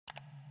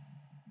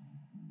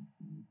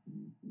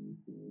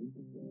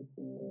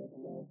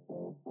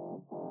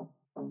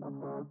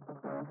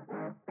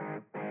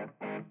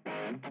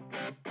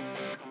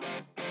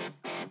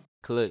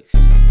clicks.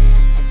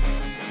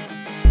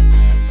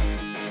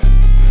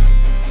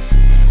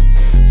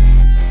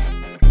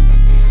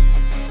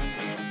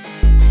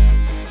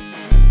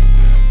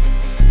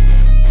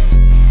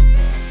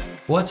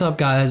 What's up,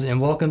 guys, and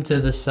welcome to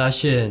the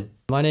session.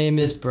 My name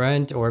is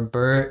Brent or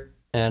Bert,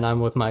 and I'm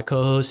with my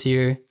co-host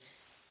here,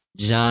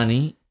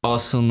 Johnny,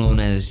 also known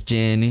as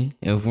Jenny.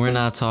 If we're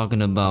not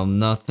talking about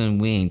nothing,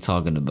 we ain't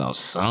talking about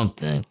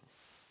something.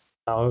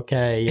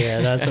 Okay, yeah,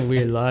 that's a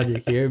weird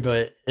logic here,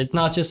 but it's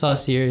not just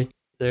us here.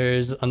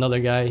 There's another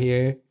guy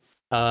here.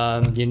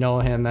 You know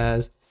him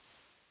as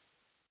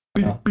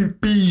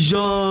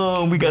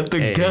Bijan. We got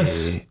the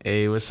guest.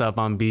 Hey, what's up?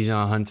 I'm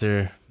Bijan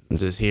Hunter. I'm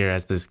just here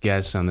as this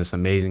guest on this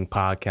amazing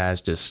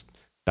podcast, just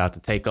about to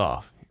take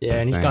off.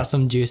 Yeah, and he's got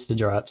some juice to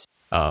drop.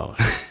 Oh,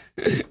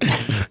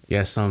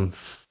 yeah, some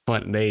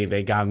fun.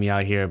 They got me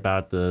out here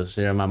about to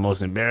share my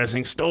most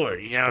embarrassing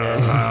story. You know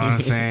what I'm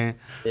saying?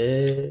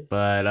 Yeah.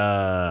 But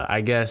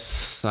I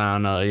guess I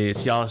don't know.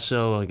 It's y'all's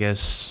show. I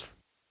guess.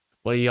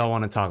 What do y'all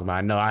want to talk about?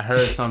 I know I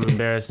heard some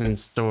embarrassing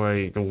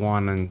story. The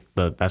one and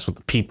that's what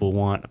the people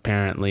want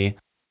apparently.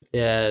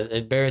 Yeah,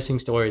 embarrassing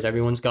stories.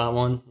 Everyone's got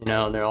one,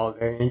 and they're all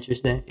very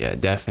interesting. Yeah,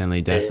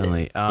 definitely.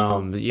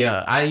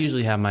 Yeah, I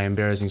usually have my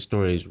embarrassing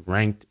stories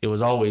ranked. It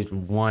was always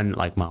one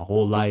like my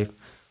whole life,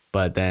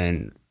 but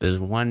then there's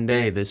one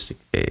day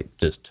it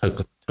just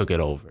took it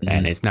over,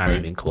 and it's not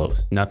even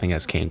close. Nothing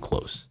has came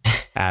close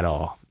at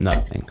all.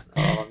 Nothing.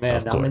 Oh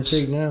man, I'm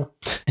intrigued now.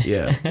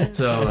 Yeah.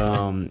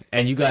 So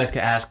and you guys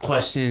can ask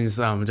questions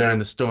during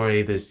the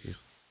story. This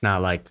is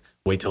not like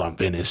wait till I'm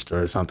finished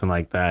or something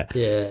like that.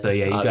 Yeah. So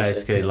yeah, you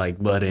guys could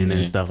like butt in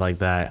and stuff like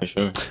that. For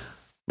sure.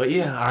 But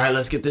yeah, all right,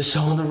 let's get this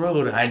show on the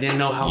road. I didn't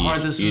know how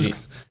hard this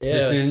was.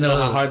 Yeah, Didn't know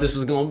how hard this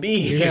was gonna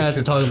be. You're gonna have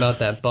to talk about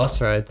that bus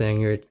ride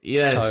thing.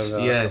 Yes.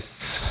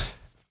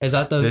 Is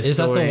that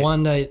the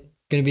one that's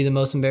gonna be the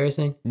most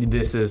embarrassing?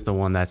 This is the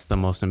one that's the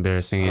most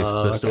embarrassing.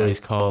 The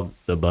story's called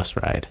The Bus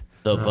Ride.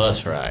 The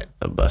bus ride.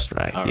 The Bus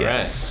Ride. All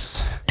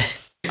yes.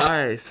 All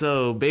right.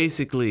 So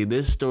basically,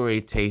 this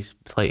story takes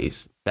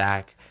place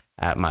back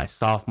at my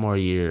sophomore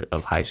year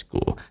of high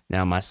school.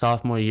 Now, my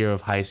sophomore year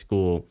of high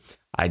school,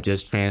 I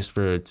just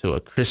transferred to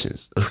a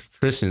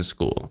Christian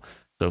school.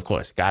 So, of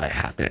course, gotta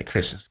happen at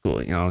Christian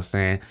school, you know what I'm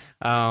saying?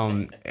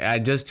 I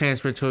just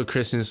transferred to a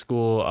Christian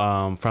school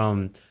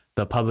from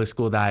the public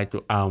school that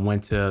I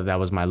went to. That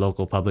was my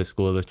local public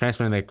school. The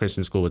transferring to that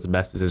Christian school was the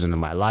best decision of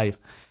my life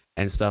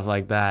and stuff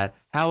like that.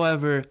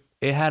 However,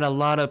 it had a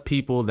lot of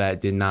people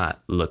that did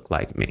not look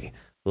like me.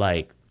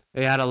 Like,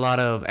 they had a lot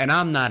of, and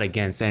I'm not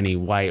against any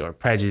white or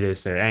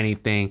prejudice or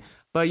anything,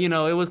 but it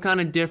was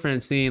kind of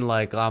different seeing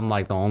like I'm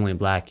like the only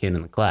black kid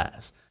in the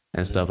class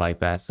and stuff like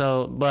that.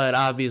 So, but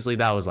obviously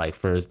that was like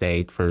first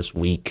day, first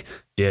week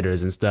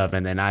jitters and stuff.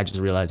 And then I just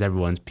realized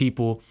everyone's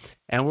people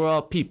and we're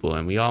all people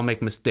and we all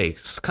make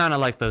mistakes. Kind of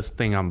like this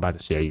thing I'm about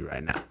to share you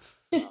right now.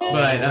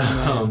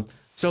 But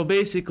so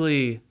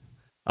basically,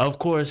 of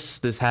course,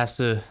 this has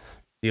to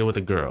deal with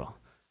a girl.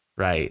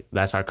 Right,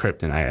 that's our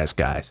kryptonite as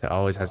guys. It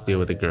always has to deal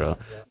with a girl.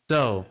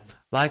 So,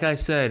 like I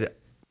said,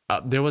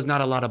 there was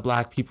not a lot of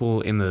black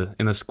people in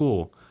the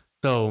school.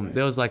 So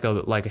there was like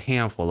a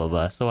handful of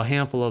us. So a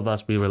handful of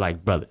us, we were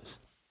like brothers,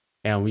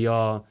 and we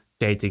all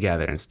stayed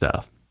together and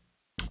stuff.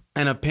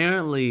 And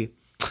apparently,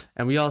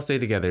 we all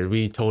stayed together.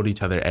 We told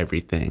each other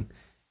everything.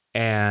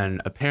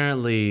 And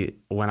apparently,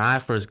 when I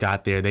first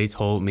got there, they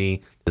told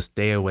me to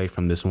stay away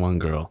from this one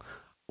girl.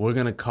 We're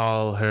gonna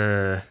call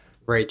her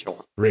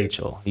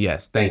Rachel.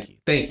 Yes. Thank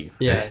you.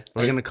 Yeah.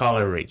 We're going to call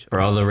her Rachel.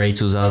 For all the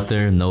Rachels out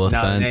there, no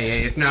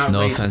offense. It's not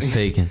no Rachel. offense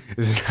taken.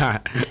 It's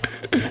not.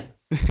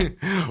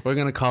 We're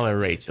going to call her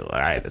Rachel. All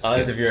right.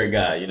 Unless if you're a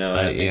guy, you know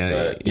what I mean?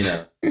 But, you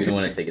don't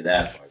want to take it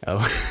that far.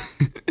 Oh.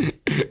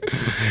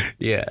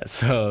 Yeah.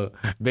 So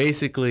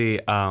basically,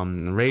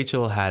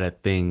 Rachel had a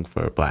thing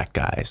for black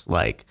guys.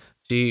 Like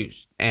she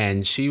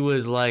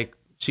was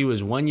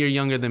 1 year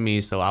younger than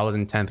me. So I was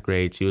in 10th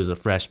grade. She was a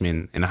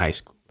freshman in high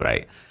school.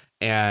 Right.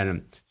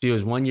 And she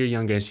was 1 year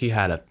younger and she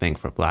had a thing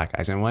for black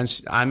guys. And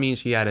she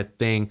had a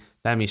thing,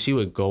 that means she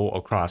would go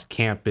across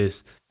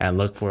campus and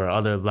look for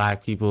other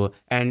black people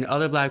and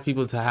other black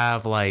people to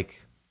have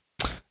like,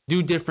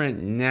 do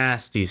different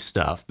nasty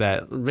stuff,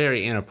 that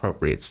very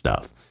inappropriate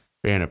stuff.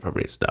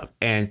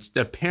 And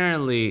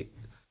apparently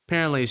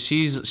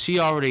she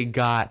already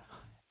got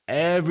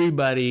every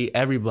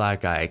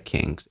black guy at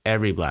King's.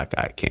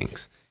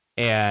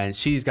 And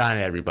she's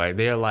gotten everybody.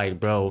 They're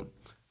like, bro,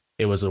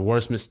 it was the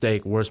worst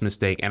mistake.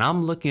 And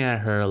I'm looking at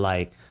her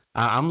like,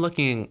 I'm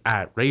looking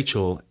at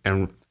Rachel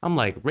and I'm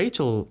like,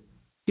 Rachel,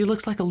 she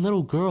looks like a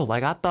little girl.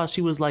 Like I thought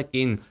she was like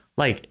in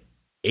like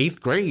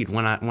 8th grade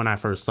when I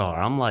first saw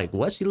her. I'm like,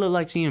 what? She looked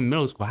like she in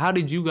middle school. How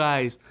did you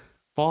guys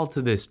fall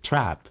to this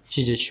trap?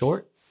 She's just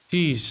short?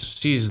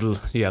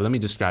 Yeah, let me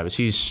describe it.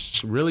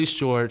 She's really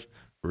short,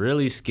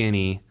 really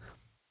skinny,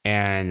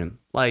 and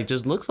like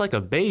just looks like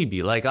a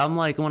baby. Like I'm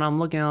like, when I'm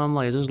looking at her, I'm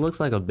like, it just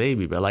looks like a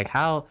baby, but like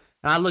how?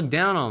 And I look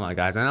down on my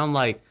guys and I'm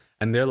like,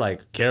 and they're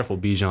like, careful,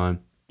 Bijan,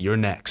 you're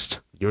next.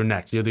 You're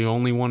the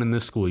only one in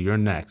this school. You're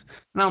next.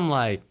 And I'm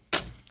like,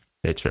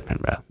 They're tripping,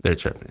 bro. They're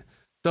tripping.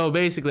 So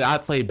basically, I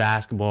played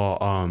basketball,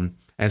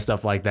 and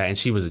stuff like that, and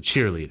she was a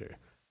cheerleader,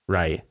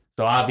 right?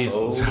 So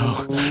obviously,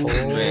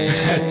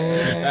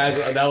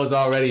 that was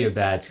already a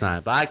bad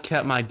sign. But I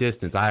kept my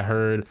distance. I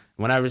heard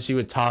whenever she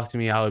would talk to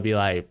me, I would be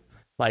like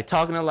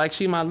talking to her like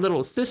she my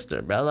little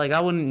sister, bro. Like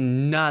I would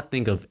not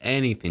think of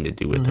anything to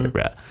do with her,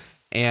 bro.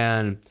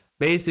 And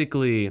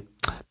basically,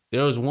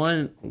 there was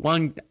one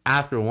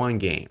after one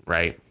game,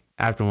 right?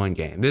 After one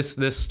game,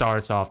 this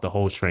starts off the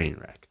whole train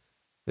wreck.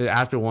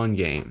 After one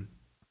game,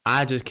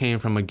 I just came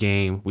from a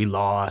game. We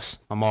lost.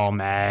 I'm all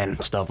mad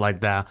and stuff like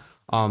that.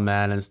 All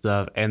mad and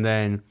stuff. And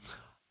then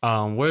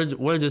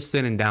we're just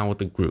sitting down with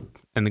the group,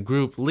 and the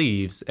group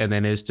leaves, and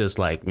then it's just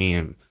like me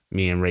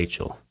and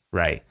Rachel,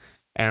 right?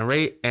 And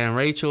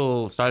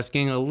Rachel starts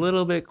getting a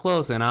little bit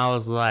close, and I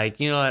was like,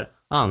 you know what?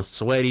 I'm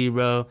sweaty,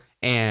 bro,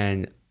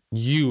 and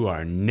you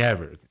are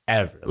never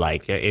ever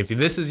like if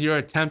this is your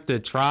attempt to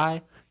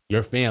try,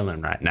 you're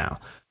failing right now.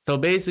 So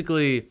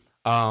basically,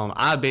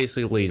 I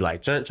basically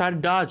like try to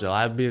dodge it.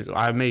 I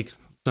make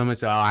so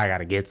much. Oh, I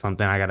gotta get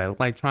something. I gotta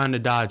like trying to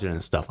dodge it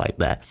and stuff like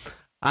that.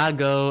 I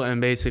go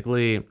and then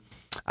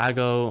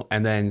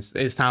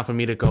it's time for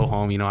me to go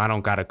home. You know, I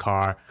don't got a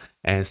car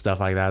and stuff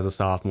like that as a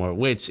sophomore,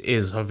 which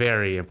is a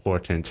very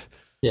important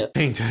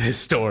thing to this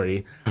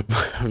story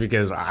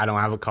because I don't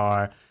have a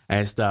car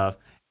and stuff.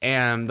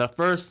 And the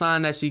first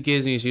sign that she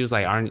gives me, she was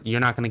like,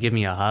 you're not gonna give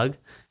me a hug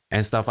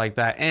and stuff like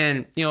that.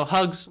 And you know,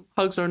 hugs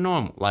are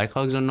normal. Like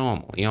hugs are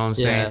normal. You know what I'm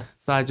saying?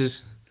 So I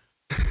just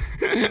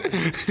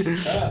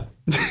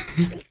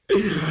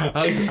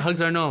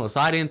hugs are normal. So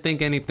I didn't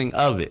think anything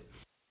of it.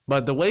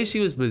 But the way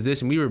she was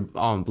positioned, we were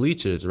on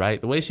bleachers,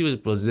 right? The way she was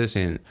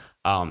positioned,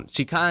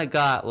 she kind of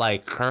got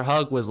like her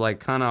hug was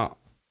like kind of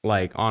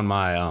like on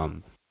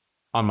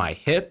my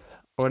hip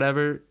or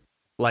whatever.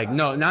 Like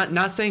no,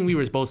 not saying we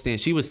were both standing.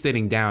 She was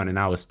sitting down and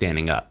I was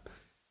standing up.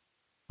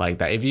 Like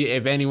that.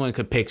 If anyone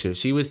could picture,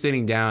 she was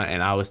sitting down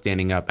and I was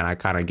standing up, and I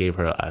kind of gave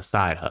her a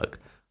side hug.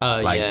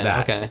 Like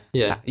that. Okay.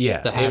 Yeah.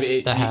 Yeah. The half.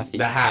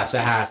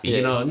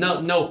 You know,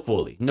 no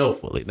fully.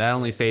 That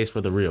only stays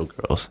for the real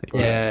girls.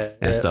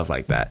 And stuff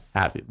like that.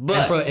 Happy.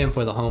 But and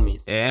for the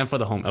homies. And for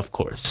the home, of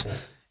course.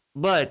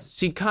 But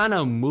she kind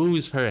of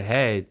moves her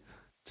head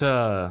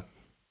to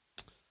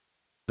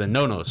the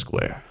no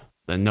square.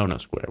 The no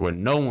square where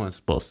no one's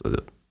supposed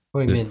to.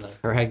 What do you mean? Like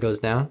her head goes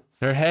down?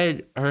 Her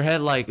head,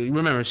 like,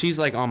 remember, she's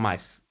like on my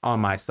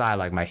side,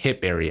 like my hip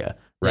area,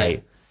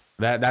 right?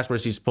 Yeah. That's where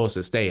she's supposed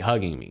to stay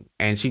hugging me.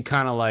 And she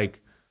kind of like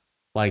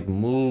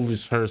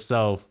moves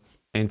herself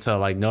into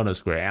like no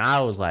square. And I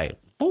was like,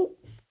 boop.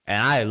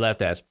 And I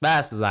left as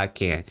fast as I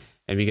can.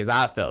 And because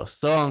I felt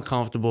so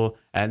uncomfortable.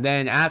 And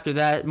then after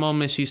that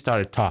moment, she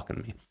started talking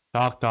to me.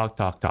 Talk.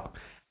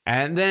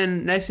 And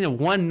then next thing,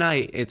 one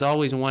night, it's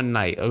always one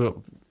night.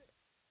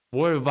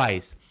 For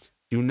advice,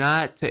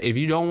 if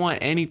you don't want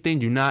anything,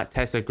 do not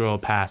text a girl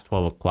past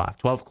 12 o'clock.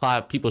 12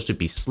 o'clock, people should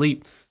be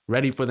asleep,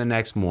 ready for the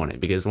next morning.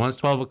 Because once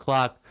 12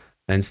 o'clock,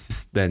 then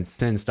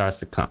sin starts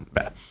to come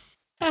back.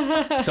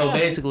 So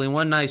basically,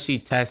 one night she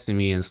texted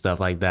me and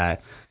stuff like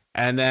that.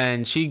 And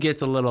then she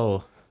gets a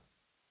little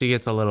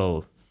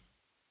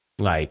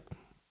like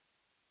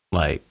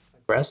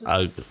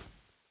aggressive?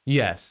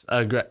 Yes,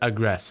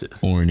 aggressive.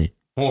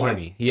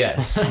 Horny.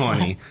 Yes,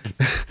 horny.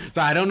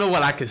 So I don't know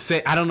what I could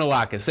say. I don't know what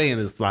I could say in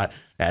this slide.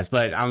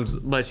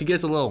 But she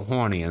gets a little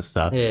horny and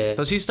stuff. Yeah.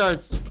 So she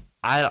starts.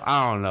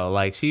 I don't know.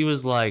 Like she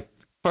was like,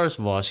 first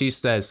of all, she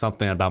said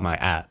something about my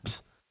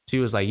abs. She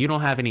was like, "You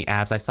don't have any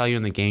abs. I saw you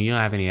in the game. You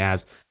don't have any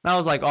abs." And I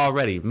was like,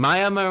 already. I'm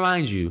gonna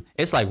remind you,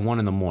 it's like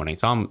 1 a.m.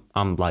 So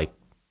I'm like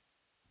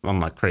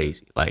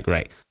crazy. Like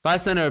right. So I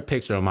sent her a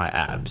picture of my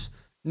abs.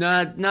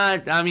 Not.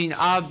 I mean,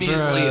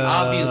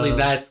 obviously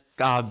that's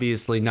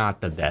obviously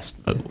not the best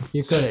move.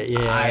 You could,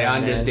 I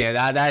understand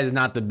that is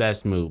not the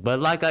best move, but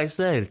like I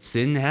said,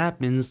 sin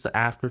happens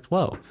after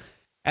 12.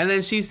 And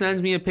then she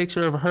sends me a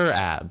picture of her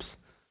abs,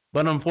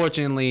 but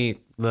unfortunately,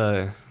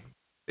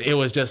 it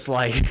was just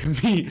like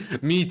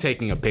me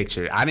taking a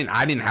picture. I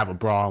didn't have a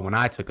bra on when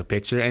I took a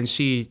picture, and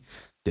she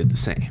did the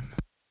same.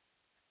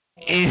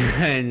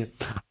 And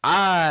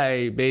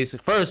I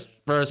basically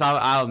first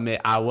I'll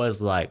admit I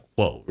was like,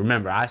 whoa.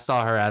 Remember, I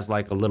saw her as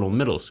like a little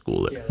middle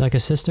schooler, like a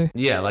sister.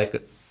 Yeah, like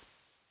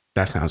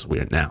that sounds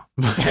weird now.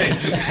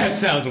 That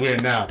sounds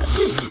weird now.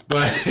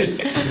 But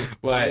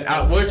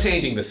we're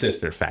changing the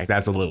sister fact.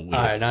 That's a little weird.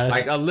 All right,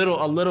 like a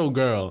little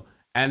girl,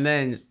 and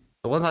then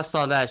once I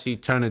saw that, she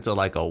turned into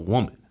like a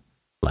woman,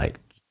 like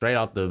straight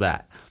off the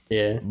bat.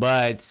 Yeah.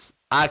 But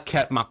I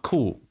kept my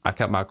cool.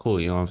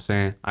 You know what I'm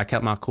saying? I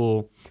kept my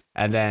cool.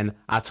 And then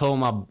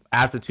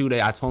after 2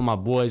 days, I told my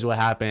boys what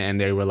happened,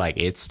 and they were like,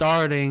 it's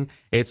starting.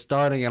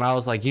 And I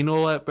was like, you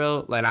know what,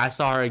 bro? Like, I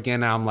saw her again,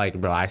 and I'm like,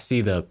 bro, I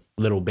see the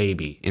little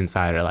baby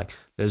inside her. Like,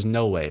 there's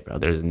no way, bro.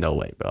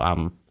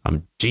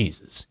 I'm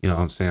Jesus. You know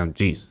what I'm saying? I'm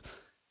Jesus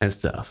and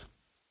stuff.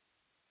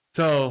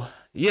 So,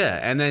 yeah.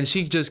 And then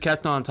she just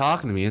kept on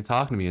talking to me.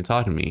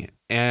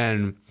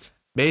 And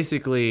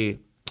basically,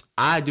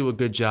 I do a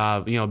good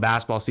job.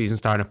 Basketball season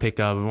starting to pick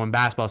up. And when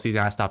basketball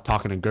season, I stop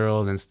talking to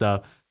girls and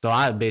stuff. So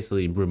I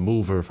basically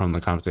remove her from the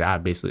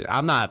conversation.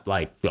 I'm not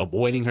like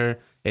avoiding her.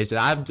 It's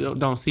just I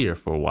don't see her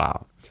for a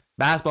while.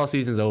 Basketball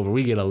season's over.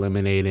 We get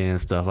eliminated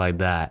and stuff like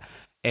that.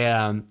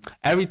 And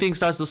everything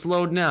starts to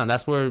slow down.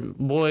 That's where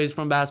boys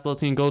from basketball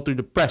team go through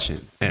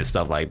depression and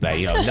stuff like that.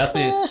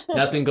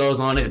 Nothing goes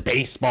on. It's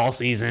baseball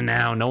season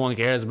now. No one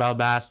cares about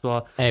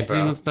basketball. Hey,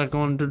 bro. People start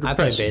going through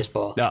depression. I play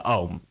baseball.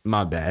 Oh,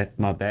 my bad.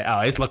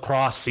 Oh, it's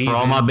lacrosse season. For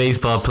all my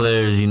baseball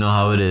players, you know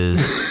how it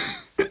is.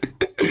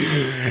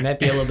 It might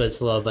be a little bit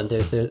slow, but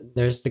there's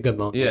the good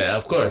moments. Yeah,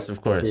 of course.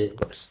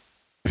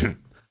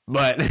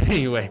 But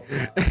anyway,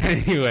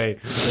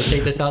 Let's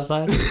take this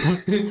outside.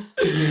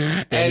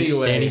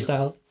 Danny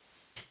style.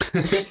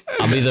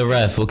 I'll be the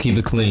ref. We'll keep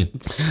it clean.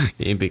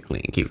 Keep it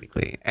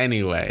clean.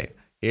 Anyway,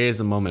 here's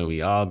the moment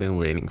we all been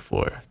waiting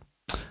for: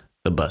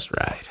 the bus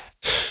ride.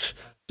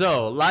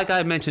 So, like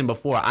I mentioned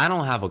before, I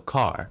don't have a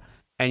car,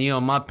 and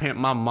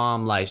my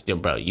mom likes,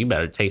 bro, you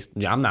better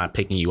I'm not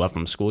picking you up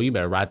from school. You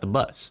better ride the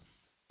bus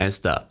and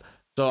stuff.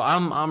 So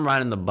I'm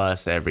riding the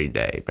bus every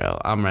day,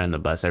 bro. And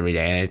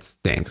it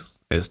stinks.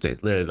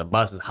 Literally, the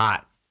bus is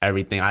hot.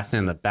 Everything. I sit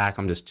in the back.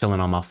 I'm just chilling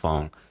on my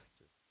phone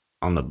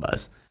on the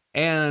bus.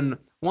 And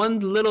one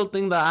little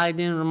thing that I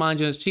didn't remind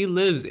you is she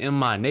lives in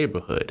my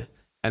neighborhood.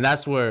 And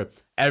that's where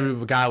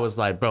every guy was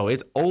like, bro,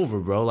 it's over,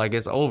 bro. Like,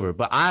 it's over.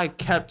 But I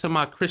kept to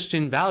my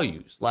Christian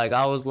values. Like,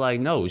 I was like,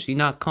 no, she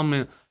not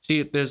coming.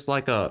 There's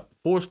like a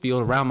force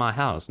field around my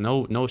house.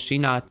 No, she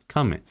not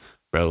coming,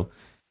 bro.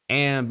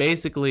 And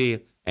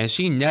basically, and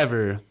she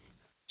never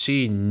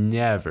takes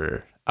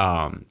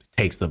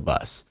the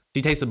bus.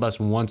 She takes the bus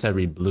once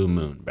every blue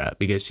moon, bro,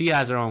 because she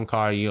has her own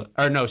car. She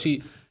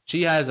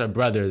has a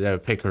brother that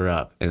would pick her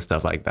up and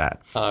stuff like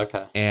that. Oh,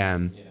 okay.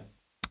 And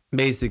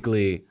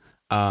basically,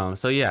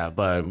 so yeah,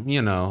 but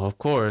of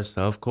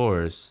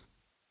course,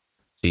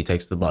 she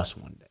takes the bus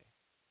one day,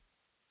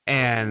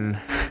 and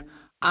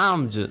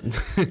I'm just,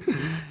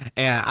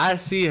 and I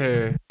see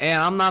her,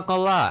 and I'm not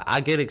gonna lie, I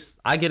get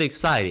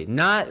excited.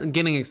 Not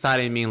getting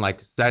excited mean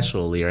like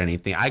sexually or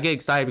anything. I get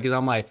excited because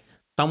I'm like,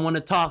 someone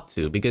to talk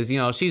to, because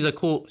she's a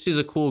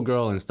cool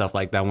girl and stuff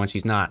like that when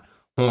she's not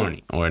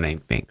horny or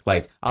anything.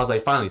 Like, I was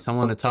like, finally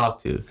someone to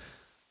talk to,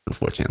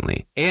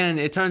 unfortunately. And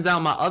it turns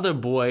out my other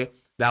boy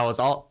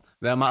also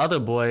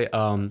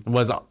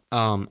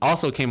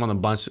came on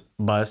the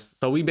bus.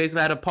 So we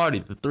basically had a party.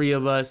 The three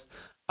of us,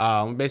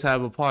 we basically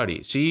have a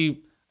party.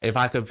 If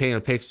I could paint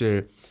a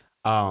picture,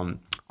 on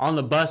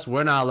the bus,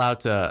 we're not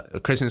allowed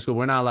to, Christian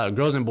school,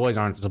 girls and boys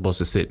aren't supposed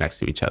to sit next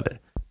to each other.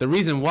 The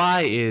reason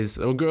why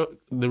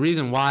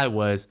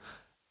was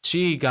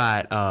she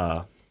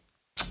got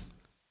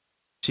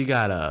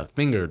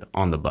fingered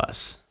on the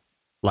bus,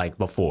 like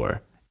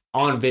before,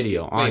 on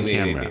video, on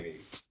camera.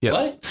 Yep.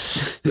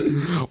 What?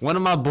 One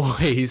of my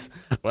boys,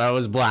 I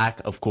was black,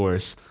 of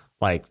course,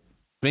 like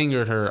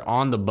fingered her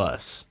on the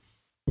bus.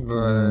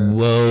 Whoa.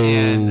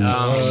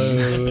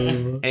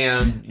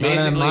 And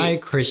basically, my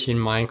Christian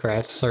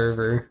Minecraft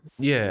server.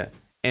 Yeah,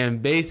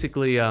 and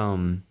basically,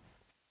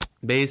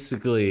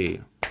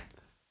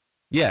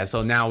 yeah.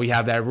 So now we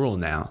have that rule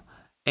now,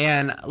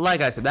 and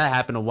like I said, that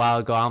happened a while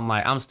ago.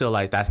 I'm still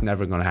like, that's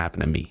never gonna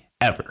happen to me,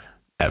 ever.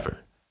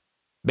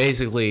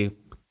 Basically,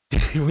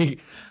 me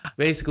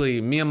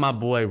and my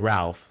boy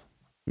Ralph,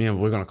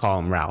 we're gonna call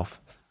him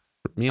Ralph.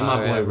 Me and my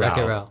boy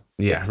Ralph.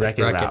 Yeah,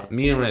 Wreck-It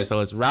Ralph.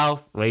 So it's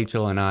Ralph,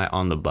 Rachel, and I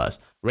on the bus.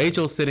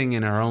 Rachel's sitting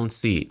in her own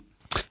seat,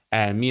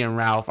 and me and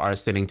Ralph are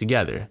sitting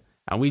together.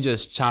 And we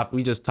just talking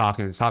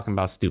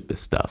about stupid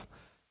stuff.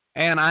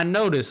 And I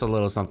noticed a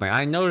little something.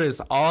 I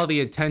noticed all the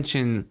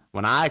attention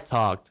when I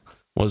talked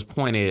was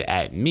pointed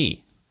at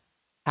me.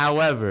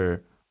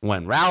 However,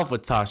 when Ralph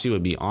would talk, she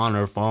would be on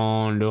her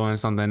phone doing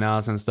something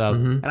else and stuff.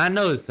 Mm-hmm. And I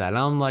noticed that. And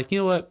I'm like, you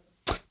know what?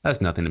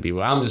 That's nothing to be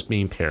worried. I'm just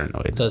being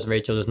paranoid. Does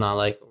Rachel does not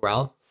like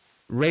Ralph?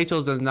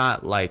 Rachel does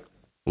not like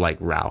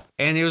Ralph.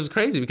 And it was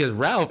crazy because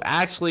Ralph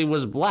actually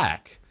was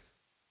black.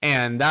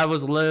 And that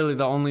was literally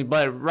the only,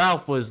 but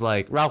Ralph was a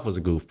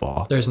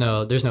goofball. There's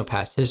no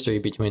past history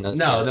between us.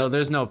 No,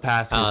 there's no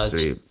past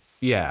history.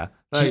 Yeah.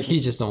 Like,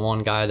 he's just the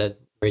one guy that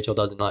Rachel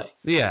doesn't like.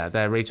 Yeah,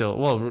 that Rachel,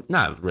 well,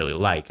 not really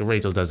like.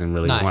 Rachel doesn't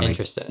really want to. Not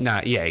interested.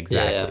 Yeah,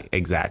 exactly. Yeah.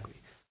 Exactly.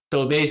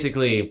 So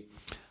basically,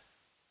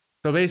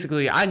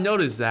 I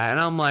noticed that, and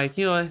I'm like,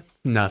 you know what?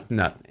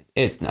 Nothing.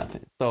 It's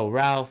nothing. So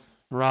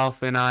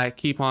Ralph and I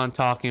keep on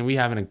talking. We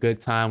having a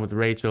good time with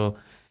Rachel.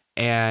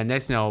 And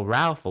next thing you know,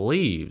 Ralph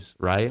leaves,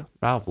 right?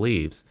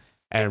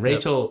 And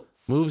Rachel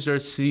moves her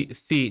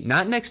seat,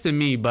 not next to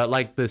me, but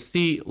like the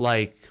seat,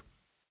 like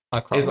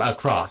is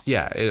across.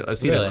 Yeah, a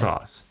seat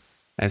across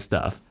and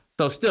stuff.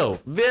 So still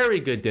very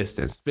good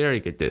distance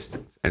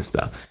and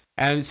stuff.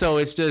 And so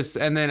it's just,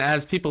 and then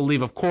as people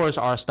leave, of course,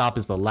 our stop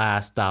is the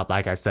last stop.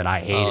 Like I said,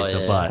 I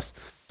hated the bus.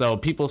 So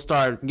people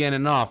start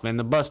getting off and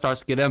the bus starts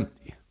to get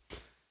empty.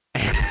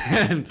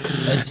 And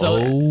so,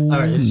 all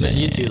right, it's just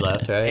you two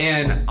left, right?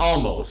 And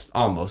almost.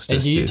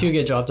 And do you two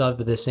get dropped off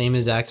at the same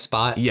exact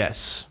spot?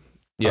 Yes,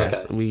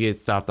 okay. We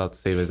get dropped off the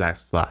same exact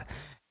spot.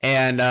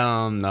 And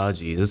oh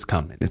geez, it's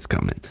coming.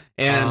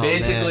 And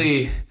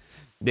basically,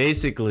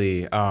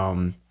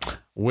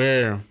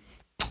 we're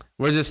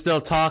just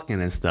still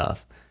talking and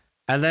stuff.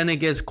 And then it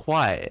gets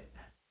quiet.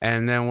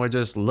 And then we're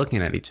just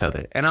looking at each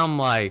other. And I'm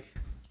like,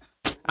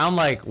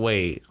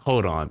 wait,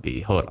 hold on,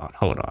 B, hold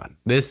on.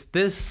 This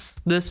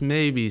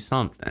may be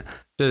something.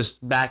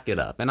 Just back it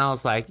up. And I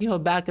was like,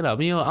 back it up.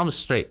 I'm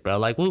straight, bro.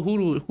 Like,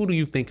 who do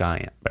you think I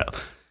am, bro?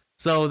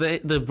 So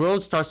the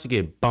road starts to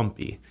get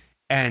bumpy.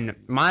 And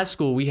my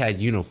school, we had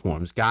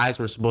uniforms. Guys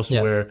were supposed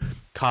to wear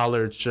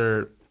collared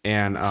shirt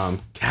and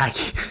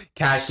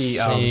khaki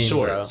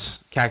shorts.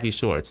 Bro. Khaki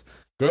shorts.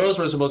 Girls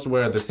were supposed to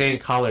wear the same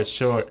collared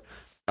shirt,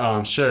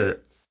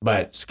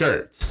 but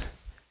skirts.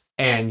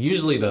 And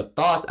usually the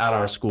thoughts at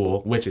our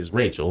school, which is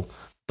Rachel,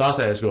 thoughts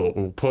at our school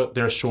will put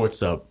their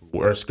shorts up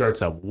or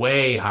skirts up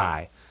way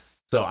high.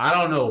 So I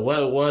don't know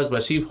what it was,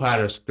 but she had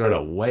her skirt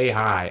up way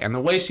high. And the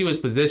way she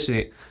was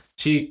positioned,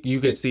 you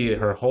could see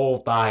her whole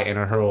thigh and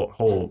her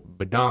whole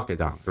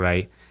badonkadonk,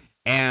 right?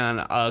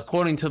 And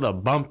according to the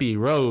bumpy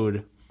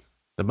road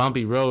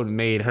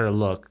made her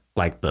look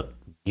like the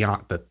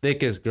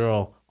thickest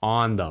girl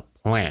on the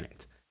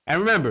planet. And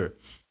remember,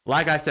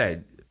 like I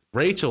said,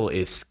 Rachel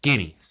is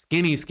skinny.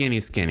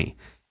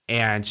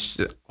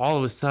 And all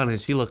of a sudden,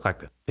 she looked like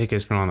the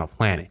thickest girl on the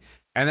planet.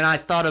 And then I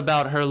thought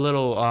about her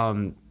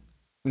little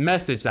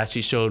message that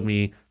she showed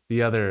me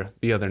the other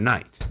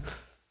night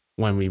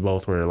when we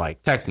both were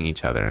like texting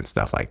each other and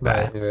stuff like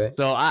that. Right.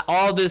 So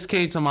all this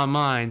came to my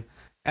mind,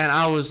 and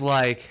I was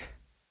like,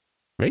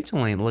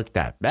 Rachel ain't look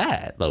that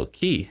bad, low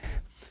key.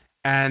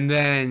 And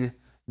then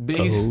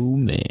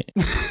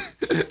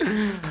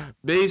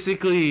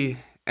basically,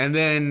 and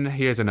then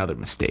here's another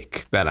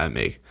mistake that I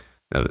make.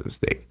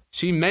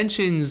 She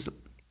mentions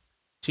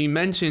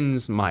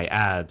my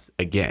abs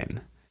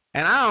again.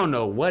 And I don't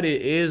know what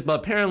it is, but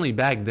apparently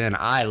back then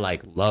I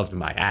like loved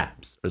my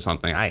abs or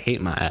something. I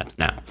hate my abs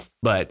now,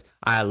 but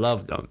I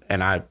loved them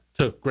and I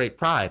took great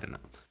pride in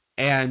them.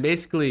 And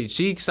basically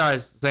she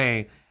starts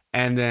saying,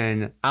 and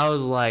then I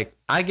was like,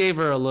 I gave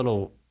her a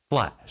little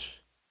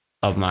flash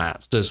of my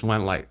abs. Just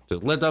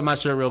lift up my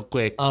shirt real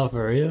quick. Oh,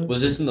 for real?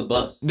 Was this in the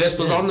bus? This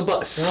was on the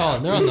bus.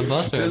 They're on the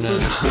bus right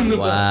now.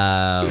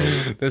 Wow.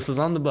 This was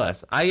on the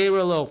bus. I gave her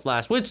a little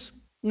flash, which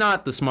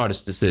not the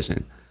smartest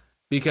decision.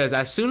 Because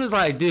as soon as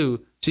I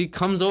do, she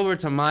comes over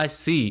to my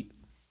seat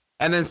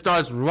and then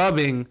starts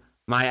rubbing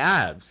my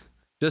abs.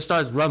 Just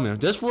starts rubbing them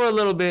just for a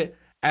little bit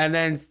and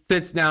then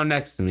sits down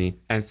next to me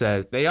and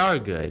says, they are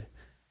good.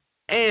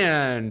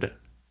 And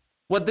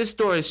what this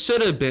story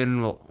should have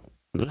been,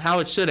 how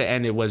it should have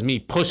ended was me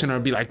pushing her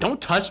and be like,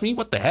 don't touch me.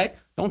 What the heck?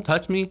 Don't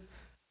touch me.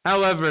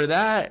 However,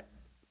 that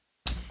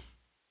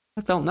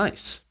felt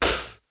nice.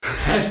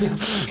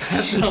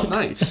 that felt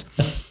nice.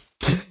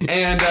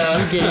 And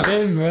you gave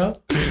in, bro.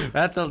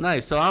 That felt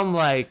nice. So I'm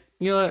like,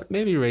 you know what?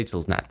 Maybe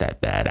Rachel's not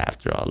that bad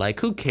after all. Like,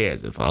 who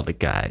cares if all the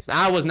guys?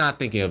 I was not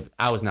thinking of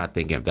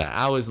that.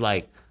 I was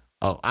like,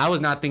 I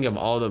was not thinking of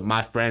all of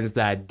my friends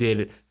that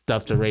did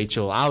stuff to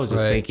Rachel. I was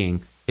just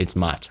thinking, it's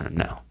my turn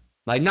now.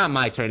 Like, not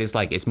my turn. It's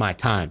like, it's my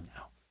time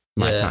now.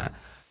 My time.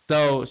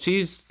 So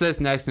she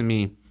sits next to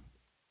me,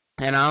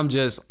 and I'm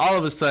just, all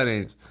of a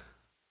sudden,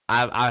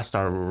 I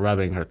start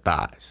rubbing her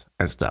thighs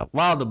and stuff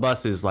while the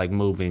bus is like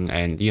moving,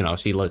 and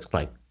she looks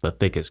like the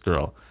thickest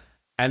girl.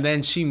 And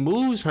then she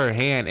moves her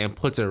hand and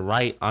puts it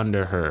right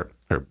under her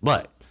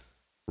butt,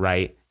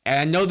 right? And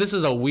I know this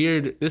is a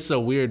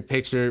weird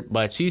picture,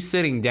 but she's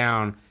sitting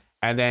down,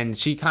 and then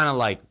she kind of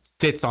like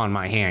sits on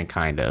my hand,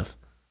 kind of.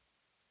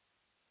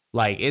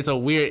 Like it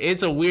felt weird. I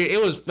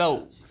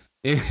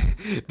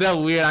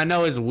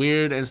know it's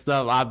weird and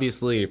stuff.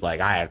 Obviously, like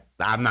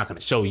I'm not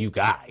gonna show you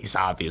guys,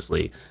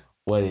 obviously,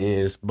 what it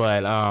is,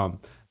 but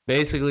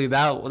basically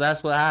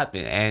that's what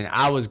happened, and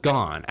I was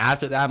gone.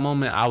 After that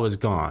moment, I was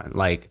gone.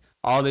 Like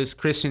all these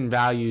Christian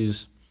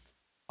values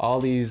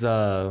came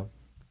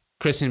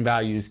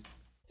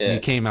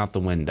out the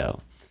window.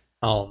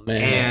 Oh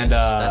man, and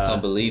that's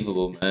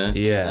unbelievable, man.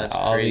 Yeah, that's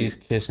all crazy. these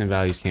Christian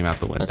values came out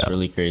the window. That's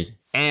really crazy.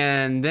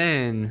 And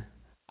then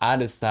I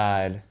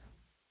decide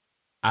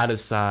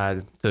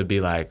to be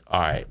like,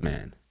 all right,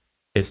 man,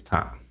 it's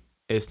time.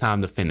 It's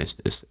time to finish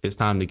this. It's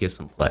time to get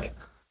some play,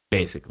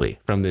 basically,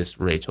 from this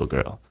Rachel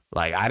girl.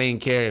 Like, I didn't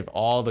care if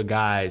all the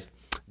guys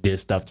did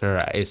stuff to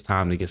her. It's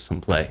time to get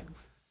some play.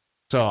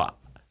 So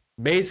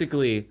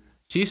basically,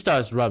 she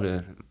starts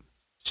rubbing.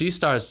 She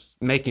starts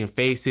making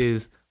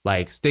faces,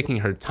 like sticking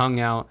her tongue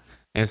out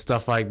and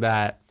stuff like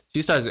that.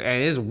 And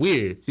it's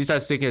weird. She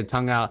starts sticking her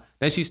tongue out.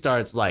 Then she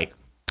starts like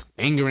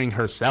fingering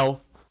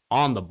herself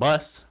on the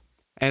bus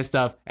and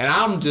stuff. And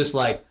I'm just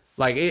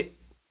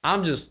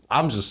I'm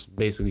just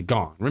basically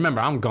gone.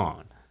 Remember, I'm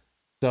gone.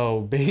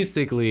 So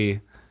basically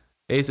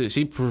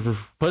she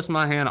puts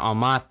my hand on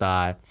my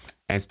thigh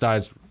and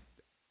starts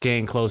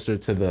getting closer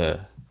to the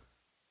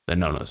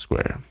no-no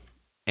square.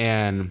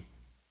 And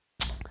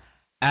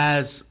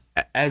as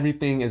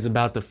everything is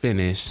about to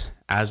finish,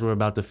 as we're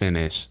about to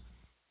finish,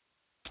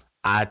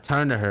 I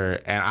turned to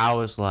her and I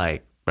was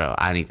like, bro,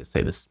 I need to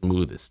say the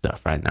smoothest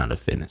stuff right now to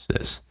finish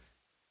this.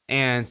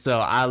 And so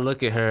I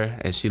look at her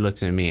and she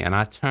looks at me and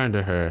I turn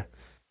to her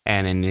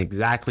and in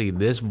exactly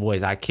this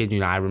voice, I kid you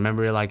not, I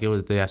remember it like it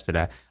was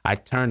yesterday. I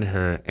turn to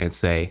her and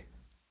say,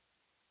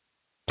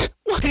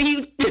 "What are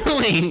you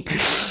doing?"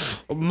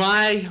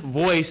 My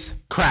voice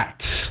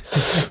cracked.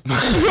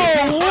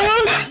 Bro,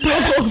 what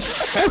the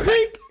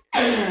frick?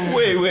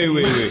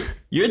 Wait.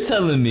 You're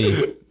telling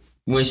me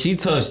when she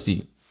touched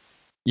you,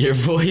 your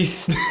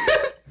voice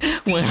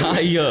went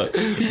high up.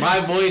 My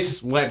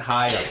voice went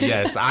high up.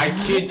 Yes, I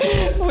kid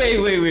you.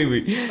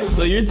 Wait.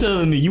 So you're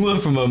telling me you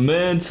went from a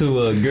man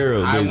to a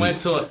girl? I went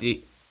to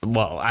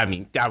well, I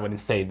mean, I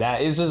wouldn't say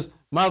that. It's just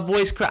my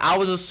voice cracked. I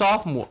was a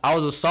sophomore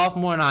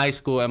in high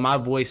school, and my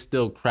voice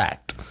still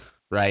cracked,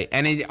 right?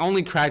 And it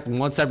only cracked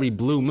once every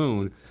blue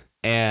moon,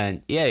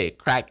 and yeah, it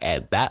cracked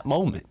at that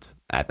moment.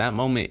 At that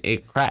moment,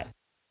 it cracked,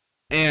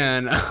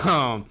 and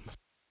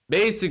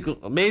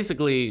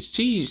basically,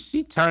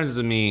 she turns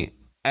to me,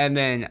 and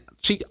then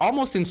she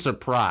almost in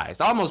surprise,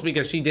 almost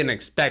because she didn't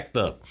expect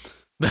the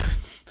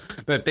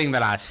thing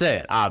that I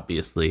said,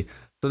 obviously.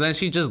 So then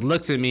she just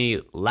looks at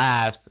me,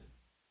 laughs,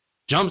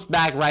 jumps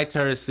back right to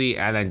her seat,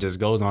 and then just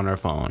goes on her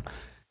phone.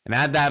 And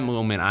at that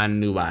moment, I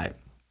knew I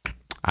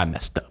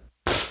messed up.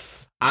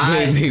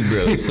 Wait,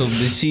 bro. So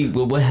did she?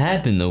 What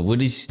happened though? What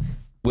did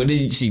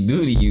she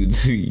do to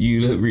you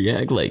to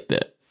react like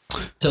that?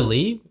 To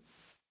leave?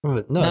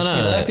 No, she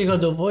left because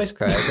the voice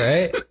crack,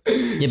 right?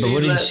 Yeah, but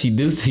what did she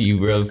do to you,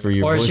 bro, for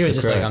your voice to crack? Or she was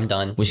just like, "I'm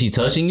done." Was she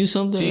touching you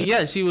something?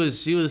 She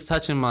was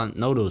touching my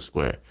noodle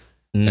square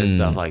and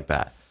stuff like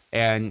that.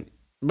 And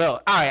bro,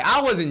 all right,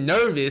 I wasn't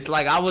nervous.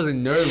 Like I wasn't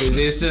nervous.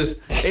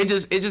 It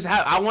just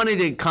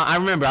happened. I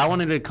remember I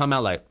wanted it to come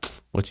out like,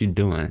 "What you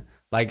doing?"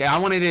 Like I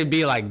wanted it to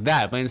be like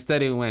that, but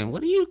instead it went,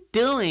 "What are you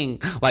doing?"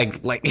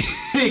 Like like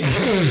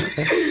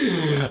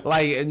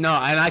no,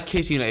 and I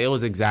kid you, it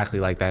was exactly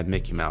like that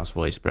Mickey Mouse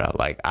voice, bro.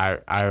 Like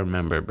I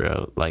remember,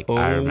 bro. Like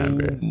I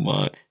remember.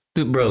 My,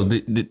 bro,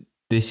 did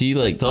she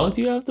like talk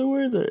to you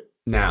afterwards or?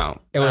 No,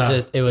 it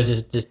was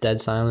just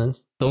dead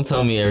silence. Don't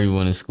tell me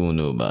everyone in school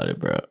knew about it,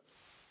 bro.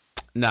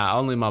 Nah,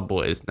 only my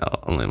boys know.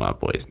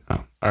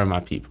 Or my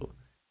people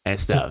and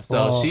stuff.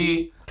 So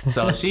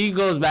she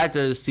goes back to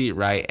her seat,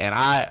 right? And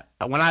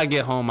when I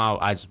get home,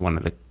 I just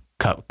wanted to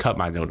cut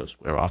my noodle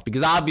square off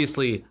because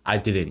obviously I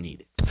didn't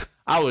need it.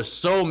 I was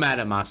so mad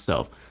at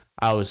myself.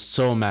 I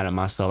told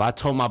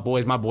my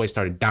boys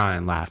started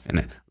dying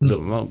laughing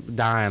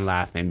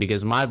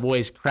because my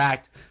voice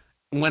cracked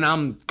when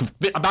I'm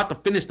about to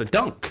finish the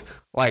dunk.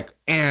 Like,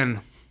 and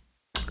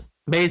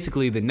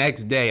basically the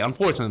next day,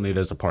 unfortunately,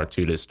 there's a part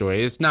 2 to this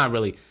story. It's not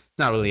really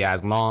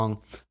as long,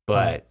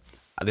 but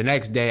the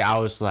next day I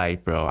was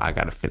like, bro, I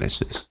gotta finish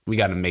this. We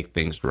gotta make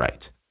things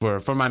right.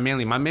 For my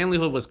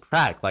manlyhood was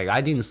cracked. Like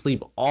I didn't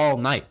sleep all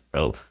night,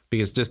 bro,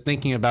 because just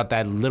thinking about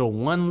that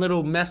one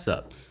little mess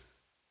up.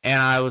 And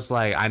I was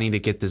like, I need to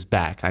get this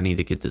back.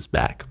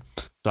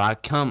 So I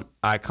come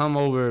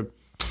over,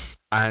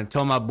 I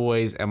told my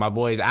boys, and my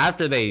boys,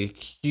 after they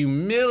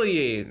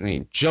humiliated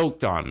me,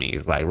 joked on me,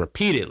 like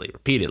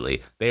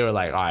repeatedly, they were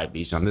like, "All right,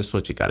 Bijan, this is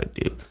what you gotta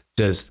do.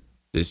 Just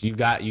you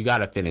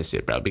gotta finish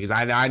it, bro. Because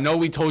I know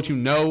we told you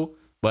no,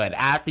 but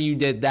after you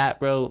did that,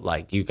 bro,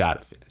 like you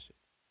gotta finish it."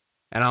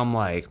 And I'm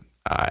like,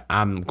 "All right,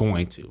 I'm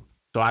going to."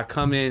 So I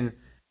come in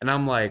and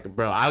I'm like,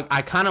 bro,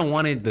 I kind of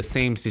wanted the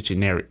same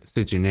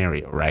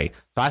scenario, right?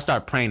 So I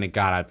start praying to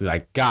God. I'd be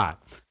like, "God,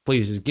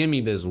 please just give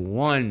me this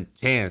one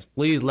chance.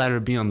 Please let her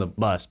be on the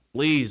bus.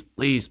 Please.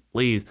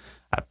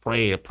 I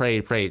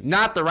prayed.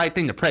 Not the right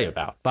thing to pray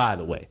about, by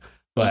the way.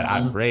 But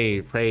I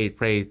prayed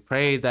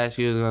that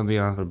she was going to be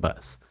on her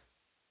bus.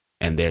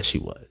 And there she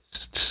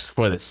was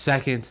for the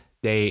second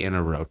day in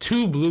a row.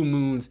 2 blue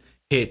moons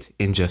hit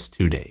in just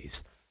 2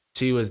 days.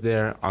 She was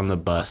there on the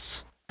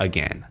bus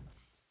again.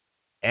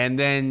 And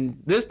then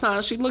this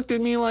time she looked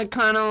at me like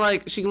kind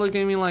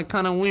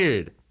of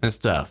weird and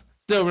stuff.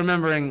 Still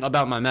remembering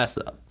about my mess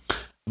up.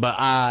 But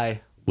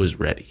I was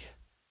ready.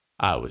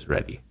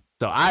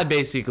 So I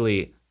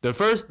basically, the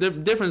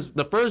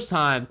first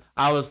time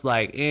I was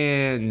like,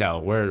 no,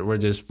 we're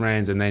just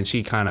friends. And then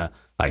she kind of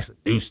like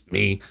seduced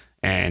me.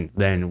 And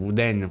then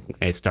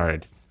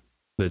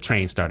the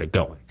train started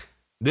going.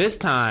 This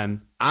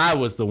time I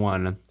was the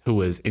one who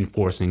was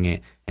enforcing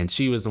it. And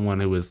she was the one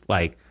who was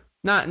like,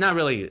 not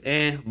really,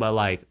 but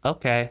like,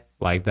 okay,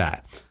 like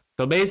that.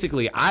 So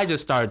basically, I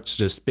just started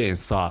just spitting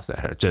sauce at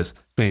her, just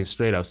spitting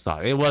straight up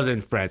sauce. It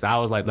wasn't friends. I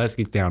was like, let's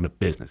get down to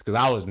business because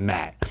I was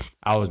mad.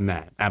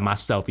 At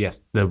myself,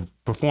 the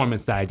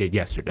performance that I did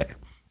yesterday.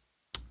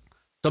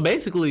 So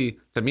basically,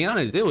 to be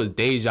honest, it was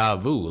deja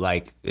vu.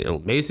 Like,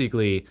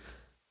 basically,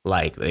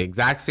 like the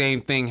exact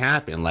same thing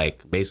happened.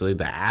 Like, basically,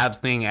 the abs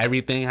thing,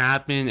 everything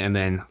happened, and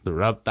then the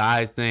rubbed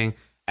thighs thing.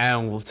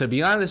 And to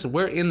be honest,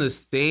 we're in the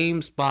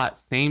same spot,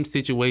 same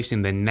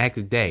situation the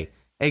next day.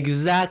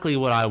 Exactly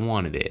what I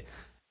wanted it.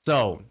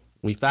 So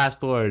we fast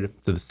forward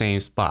to the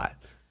same spot.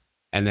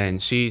 And then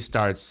she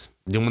starts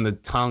doing the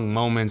tongue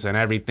moments and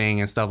everything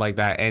and stuff like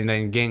that. And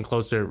then getting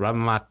closer,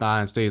 rubbing my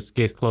thigh and she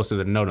gets closer to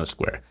the no-no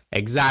square.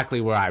 Exactly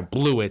where I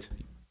blew it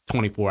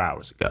 24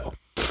 hours ago.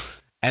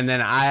 And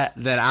then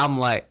I'm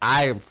like,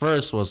 I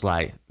first was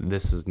like,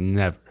 that's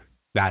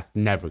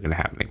never gonna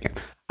happen again.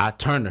 I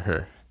turned to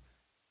her,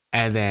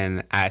 and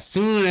then as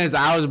soon as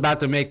I was about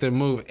to make the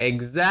move,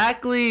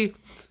 exactly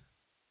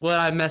what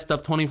I messed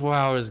up 24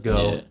 hours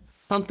ago,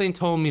 something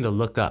told me to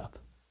look up.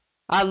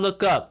 I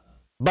look up,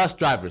 bus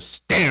driver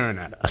staring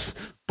at us.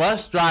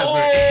 Bus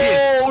driver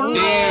is staring.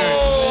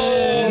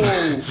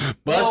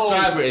 Bus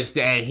driver is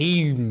staring.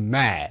 He's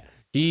mad.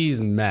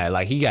 He's mad.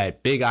 Like, he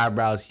got big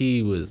eyebrows.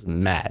 He was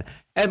mad.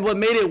 And what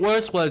made it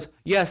worse was,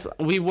 yes,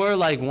 we were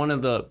like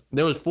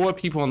there was 4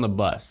 people on the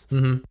bus.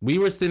 Mm-hmm. We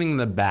were sitting in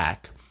the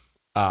back,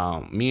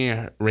 me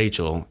and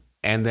Rachel,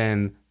 and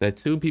then the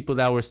 2 people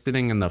that were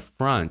sitting in the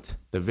front,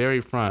 the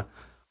very front,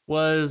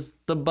 was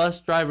the bus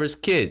driver's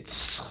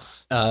kids.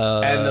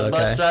 And the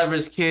bus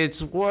driver's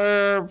kids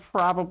were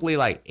probably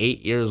like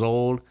 8 years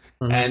old.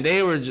 Mm-hmm. And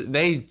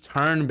they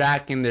turned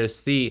back in their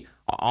seat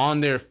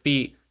on their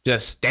feet,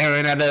 just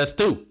staring at us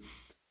too.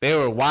 They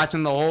were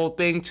watching the whole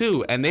thing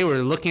too. And they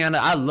were looking at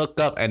it. I look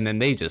up and then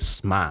they just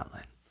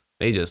smiling.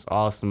 They just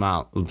all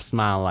smile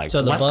like,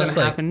 so what's going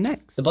to happen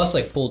next? The bus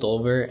like pulled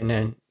over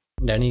and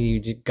then he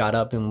just got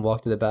up and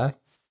walked to the back.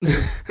 How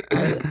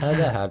did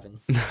that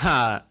happen?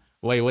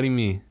 Wait, what do you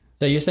mean?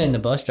 So you're saying the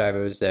bus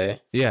driver was there?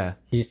 Yeah.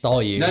 He saw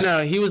you?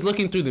 No, he was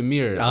looking through the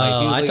mirror.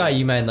 I thought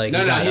you meant like...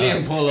 No, he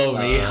didn't pull over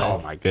me. Oh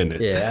my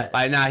goodness. Yeah.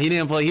 Like, he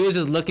didn't pull. He was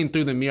just looking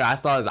through the mirror. I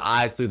saw his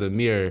eyes through the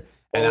mirror,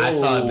 and I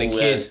saw the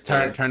kids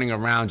turning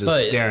around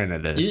just staring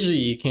at us. Usually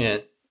you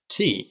can't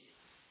see.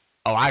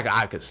 Oh,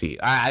 I could see.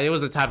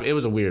 It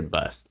was a weird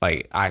bus.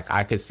 Like,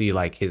 I could see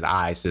like his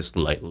eyes just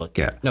like look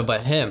at. No,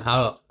 but him,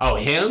 how... Oh,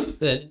 him?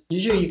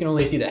 Usually you can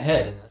only see the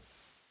head.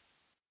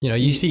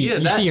 You see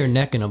your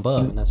neck and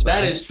above. And that's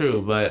that is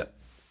true, but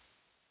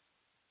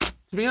to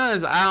be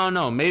honest, I don't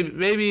know.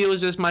 Maybe it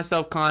was just my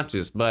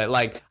self-conscious, but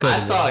like I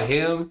saw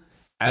him,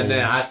 and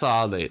then I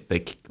saw the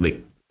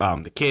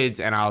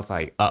kids, and I was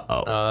like, okay.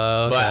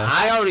 But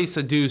I already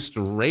seduced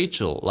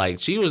Rachel.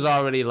 Like, she was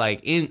already like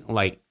in,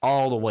 like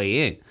all the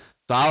way in.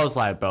 So I was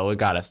like, bro, it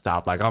gotta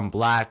stop. Like, I'm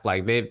black.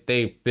 Like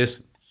the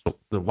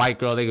white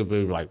girl, they could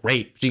be like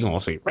rape. She gonna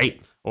say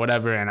rape or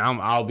whatever, and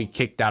I'll be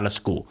kicked out of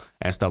school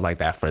and stuff like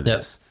that for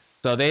this.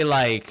 So so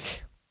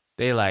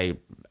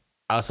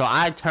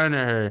I turned to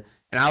her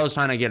and I was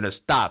trying to get her to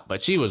stop,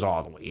 but she was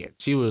all the way in.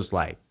 She was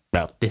like,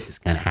 bro, this is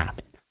gonna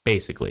happen,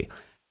 basically.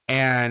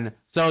 And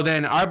so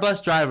then our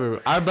bus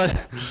driver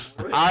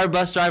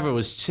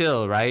was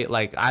chill, right?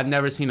 Like, I've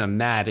never seen him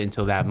mad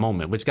until that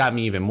moment, which got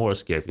me even more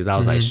scared because I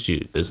was like,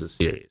 shoot, this is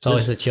serious. It's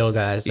always the chill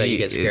guys that you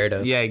get scared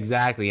of. Yeah,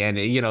 exactly. And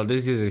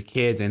this is his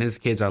kids, and his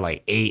kids are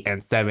like 8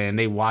 and 7, and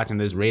they watching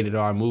this rated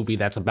R movie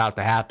that's about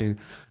to happen.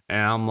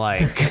 And I'm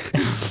like,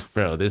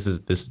 bro, this is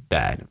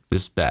bad.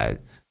 This is bad.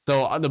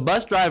 So the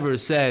bus driver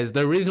says,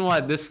 the reason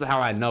why, this is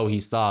how I know he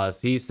saw us.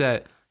 He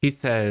says,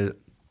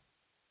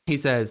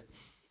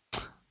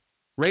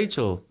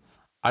 Rachel,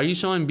 are you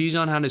showing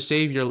Bijan how to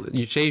shave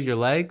your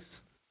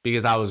legs?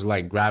 Because I was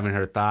like grabbing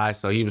her thigh,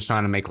 so he was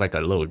trying to make like a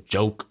little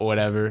joke or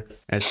whatever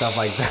and stuff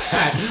like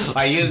that.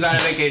 Like, he was trying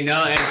to make it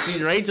known,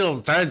 and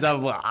Rachel turns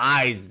up with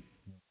eyes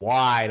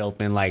wide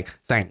open, like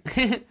saying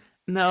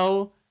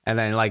no, and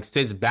then like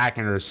sits back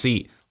in her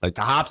seat, like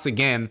hops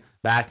again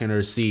back in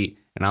her seat,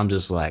 and I'm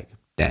just like,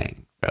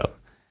 dang, bro.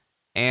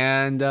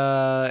 And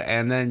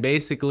then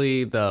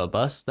basically the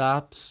bus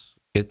stops,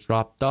 get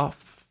dropped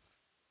off.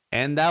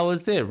 And that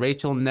was it.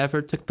 Rachel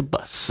never took the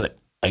bus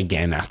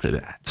again after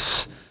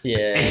that.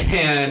 Yeah.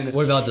 And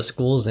what about the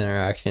school's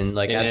interaction?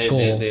 Like, at school,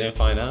 they didn't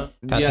find out.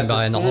 Passing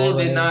by in the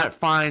hallway. Did not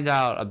find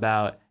out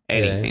about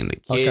anything.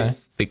 Yeah.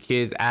 The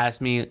kids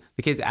asked me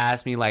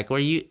like,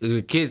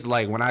 the kids,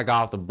 like, when I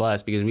got off the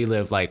bus, because we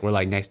live like, we're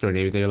like next door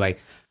neighbors, they were like,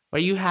 were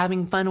you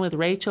having fun with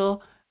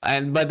Rachel?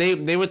 But they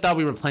thought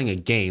we were playing a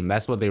game.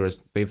 That's what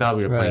they thought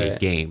we were playing a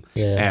game.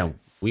 Yeah. And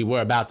we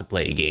were about to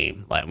play a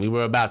game. But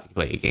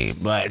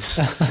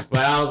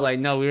I was like,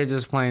 no, we were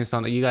just playing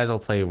something. You guys will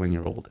play it when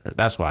you're older.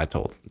 That's what I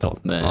told them.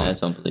 Man,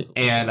 that's unbelievable.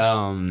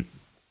 And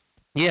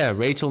yeah,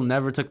 Rachel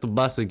never took the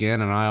bus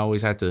again, and I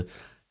always had to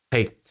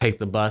take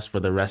the bus for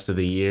the rest of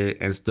the year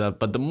and stuff.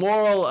 But the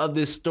moral of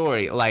this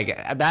story,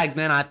 like, back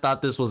then I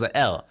thought this was an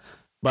L.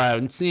 But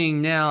I'm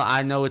seeing now,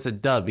 I know it's a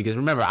dub, because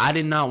remember, I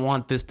did not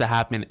want this to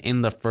happen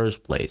in the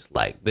first place.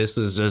 Like, this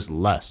is just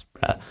lust,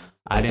 bro.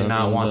 I did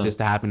not want this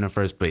to happen in the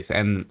first place.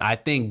 And I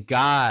think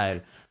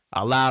God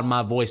allowed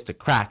my voice to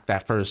crack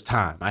that first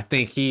time. I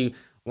think he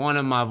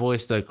wanted my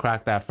voice to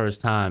crack that first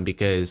time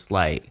because,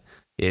 like,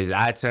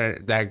 I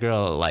turned that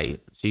girl, like,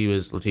 she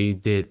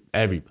did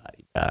everybody.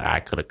 I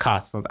could have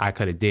caught something. I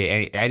could have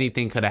did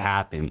anything could have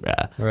happened, bro.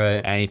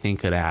 Right. Anything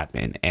could have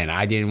happened. And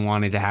I didn't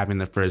want it to happen in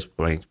the first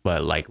place.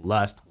 But, like,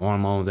 lust,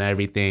 hormones, and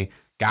everything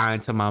got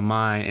into my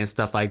mind and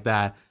stuff like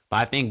that. But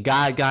I think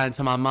God got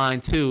into my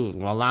mind too,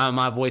 allowing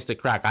my voice to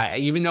crack.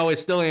 Even though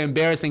it's still an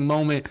embarrassing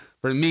moment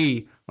for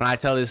me when I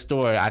tell this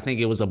story, I think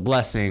it was a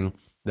blessing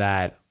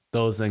that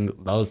those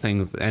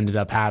things ended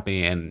up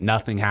happening, and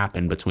nothing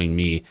happened between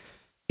me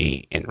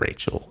and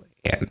Rachel,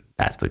 and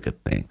that's the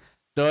good thing.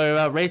 story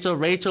about Rachel.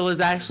 Rachel is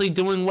actually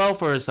doing well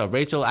for herself.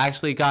 Rachel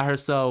actually got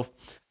herself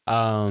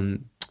a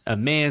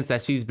man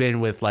that she's been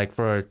with like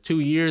for 2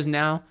 years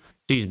now.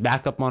 She's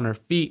back up on her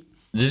feet.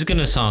 This is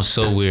gonna sound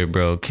so weird,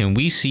 bro. Can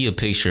we see a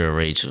picture of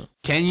Rachel?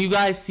 Can you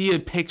guys see a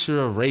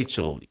picture of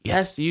Rachel?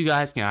 Yes, you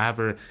guys can. I have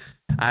her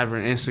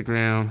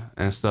Instagram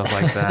and stuff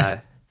like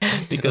that.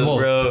 Because,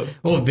 bro,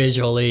 we'll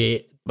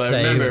visually. But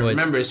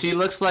remember, she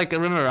looks like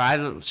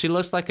she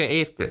looks like an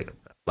 8th grader.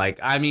 Like,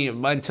 I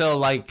mean,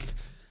 until I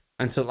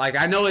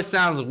know it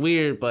sounds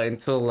weird, but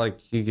until like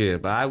you get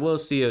it. But I will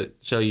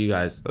show you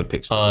guys a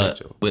picture of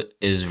Rachel.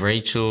 Is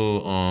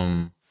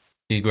Rachel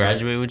she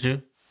graduated with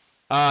you?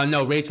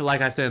 No, Rachel,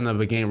 like I said in the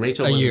beginning,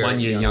 Rachel was 1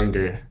 year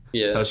younger.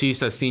 Yeah. So she's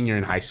a senior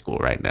in high school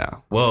right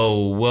now.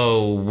 Whoa.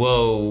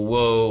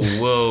 What?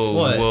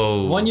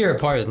 1 year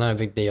apart is not a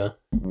big deal.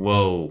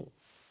 Whoa.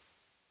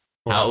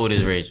 How old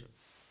is Rachel?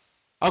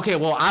 Okay,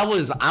 well, I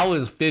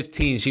was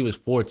 15. She was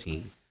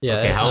 14. Yeah.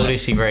 Okay, how old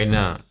is she right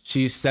now?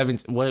 She's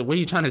 17. What are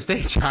you trying to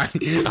say, Johnny?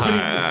 What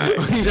are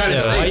you trying to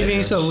say? Why are you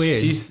being so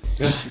weird? She's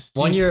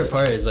 1 year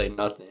apart is like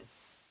nothing.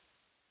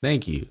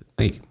 Thank you.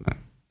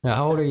 Now,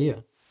 how old are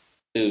you?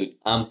 Dude,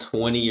 I'm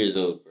 20 years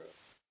old, bro.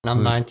 And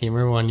I'm 19.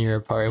 We're 1 year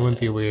apart. It wouldn't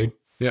be weird.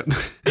 Yep.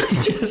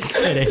 Just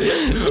kidding.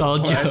 It's all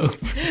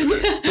jokes.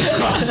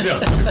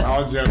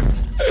 All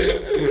jokes.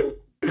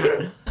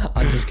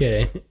 I'm just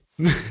kidding.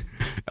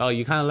 Oh,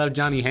 you kind of left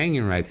Johnny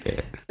hanging right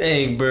there.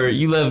 Dang, Bert,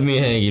 you left me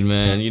hanging,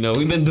 man. You know,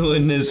 we've been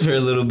doing this for a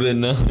little bit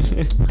now.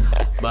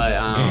 But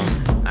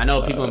I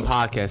know people in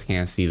podcasts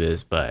can't see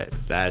this, but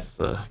that's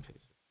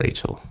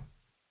Rachel.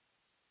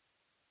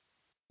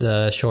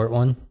 The short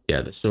one?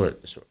 Yeah, the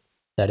short.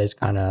 That is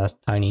kind of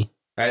tiny.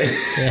 Right?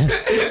 Yeah.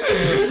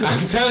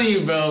 I'm telling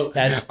you, bro.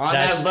 That's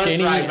that bus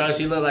skinny. Ride, bro,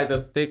 she looked like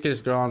the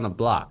thickest girl on the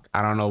block.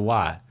 I don't know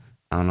why.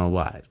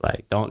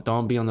 Like,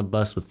 don't be on the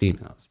bus with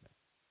females.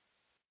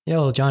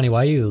 Yo, Johnny,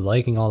 why are you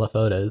liking all the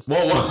photos?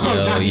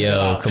 Whoa,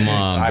 yo, come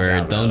on,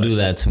 Bert. Don't do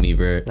that to me,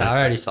 Bert. I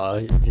already saw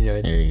it.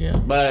 There you go.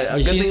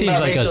 But she seems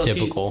like Rachel, a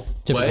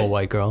typical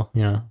white girl,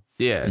 you know?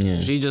 Yeah,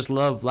 she just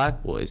loved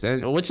black boys,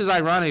 and which is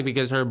ironic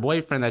because her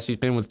boyfriend that she's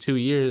been with 2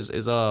 years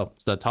is a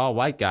tall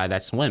white guy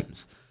that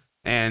swims.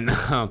 And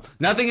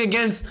nothing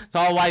against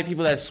tall white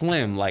people that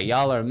swim. Like,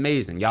 y'all are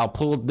amazing. Y'all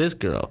pulled this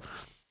girl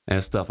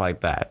and stuff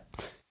like that.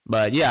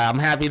 But yeah, I'm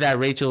happy that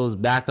Rachel is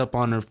back up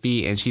on her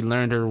feet and she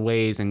learned her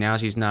ways, and now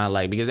she's not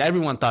like, because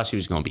everyone thought she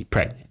was going to be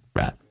pregnant,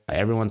 right? Like,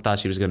 everyone thought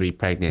she was going to be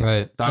pregnant.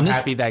 Right. So I'm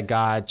happy that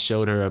God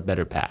showed her a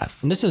better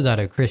path. And this is at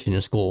a Christian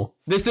school.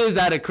 This is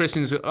at a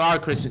Christian our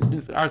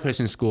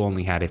Christian school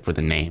only had it for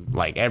the name.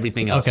 Like,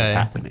 everything else was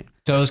happening.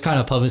 So it was kind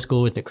of public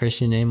school with the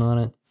Christian name on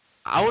it?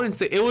 I wouldn't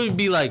say it would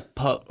be like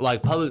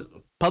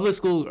public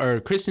school or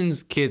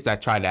Christians kids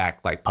that try to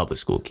act like public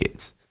school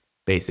kids,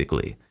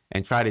 basically,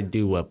 and try to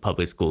do what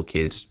public school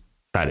kids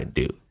try to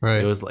do.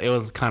 Right. It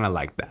was kind of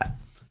like that,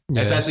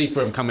 yeah. Especially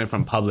from coming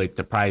from public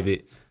to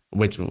private,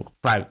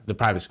 the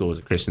private school was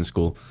a Christian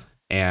school,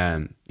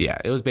 and yeah,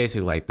 it was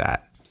basically like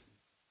that.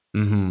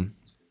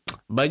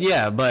 But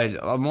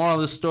moral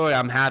of the story,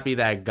 I'm happy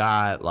that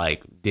God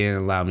like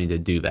didn't allow me to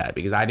do that,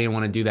 because I didn't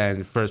want to do that in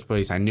the first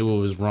place. I knew it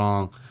was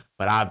wrong,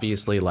 but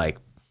obviously like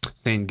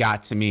sin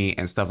got to me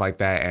and stuff like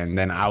that, and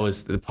then I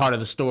was the part of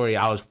the story.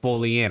 I was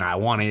fully in. I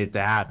wanted it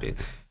to happen,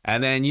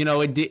 and then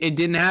it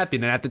didn't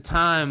happen. And at the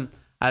time,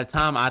 I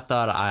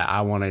thought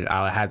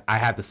I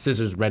had the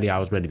scissors ready. I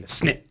was ready to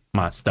snip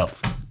my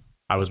stuff.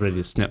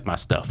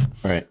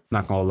 Right.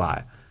 Not gonna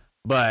lie.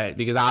 But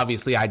because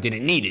obviously I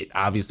didn't need it.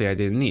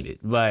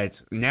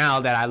 But now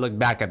that I look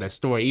back at that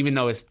story, even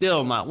though it's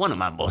still one of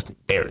my most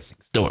embarrassing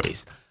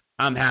stories,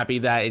 I'm happy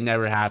that it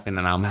never happened,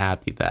 and I'm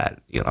happy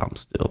that I'm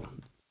still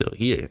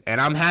here. And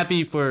I'm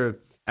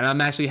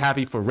actually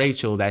happy for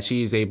Rachel that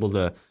she's able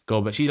to go,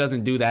 but she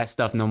doesn't do that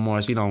stuff no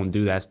more. She don't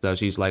do that stuff.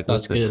 She's like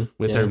with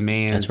her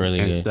man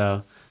and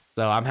stuff.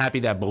 So I'm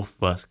happy that both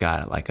of us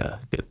got like a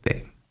good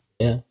thing.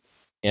 Yeah.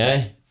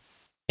 Yeah.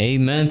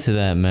 Amen to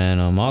that, man.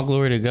 All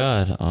glory to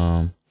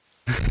God.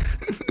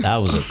 That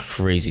was a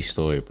crazy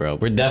story, bro.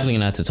 We're definitely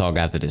gonna have to talk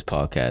after this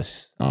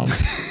podcast.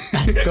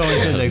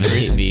 Going to the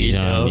great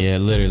details. Yeah,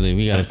 literally,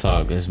 we gotta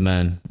talk as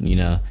men.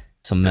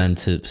 Some men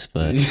tips.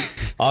 But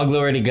all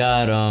glory to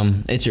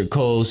God. It's your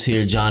co-host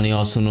here, Johnny,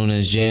 also known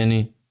as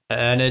Janny,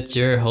 and it's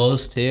your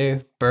host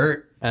here,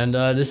 Bert. And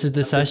this is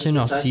the session.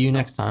 I'll see you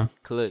next time.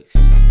 Clicks.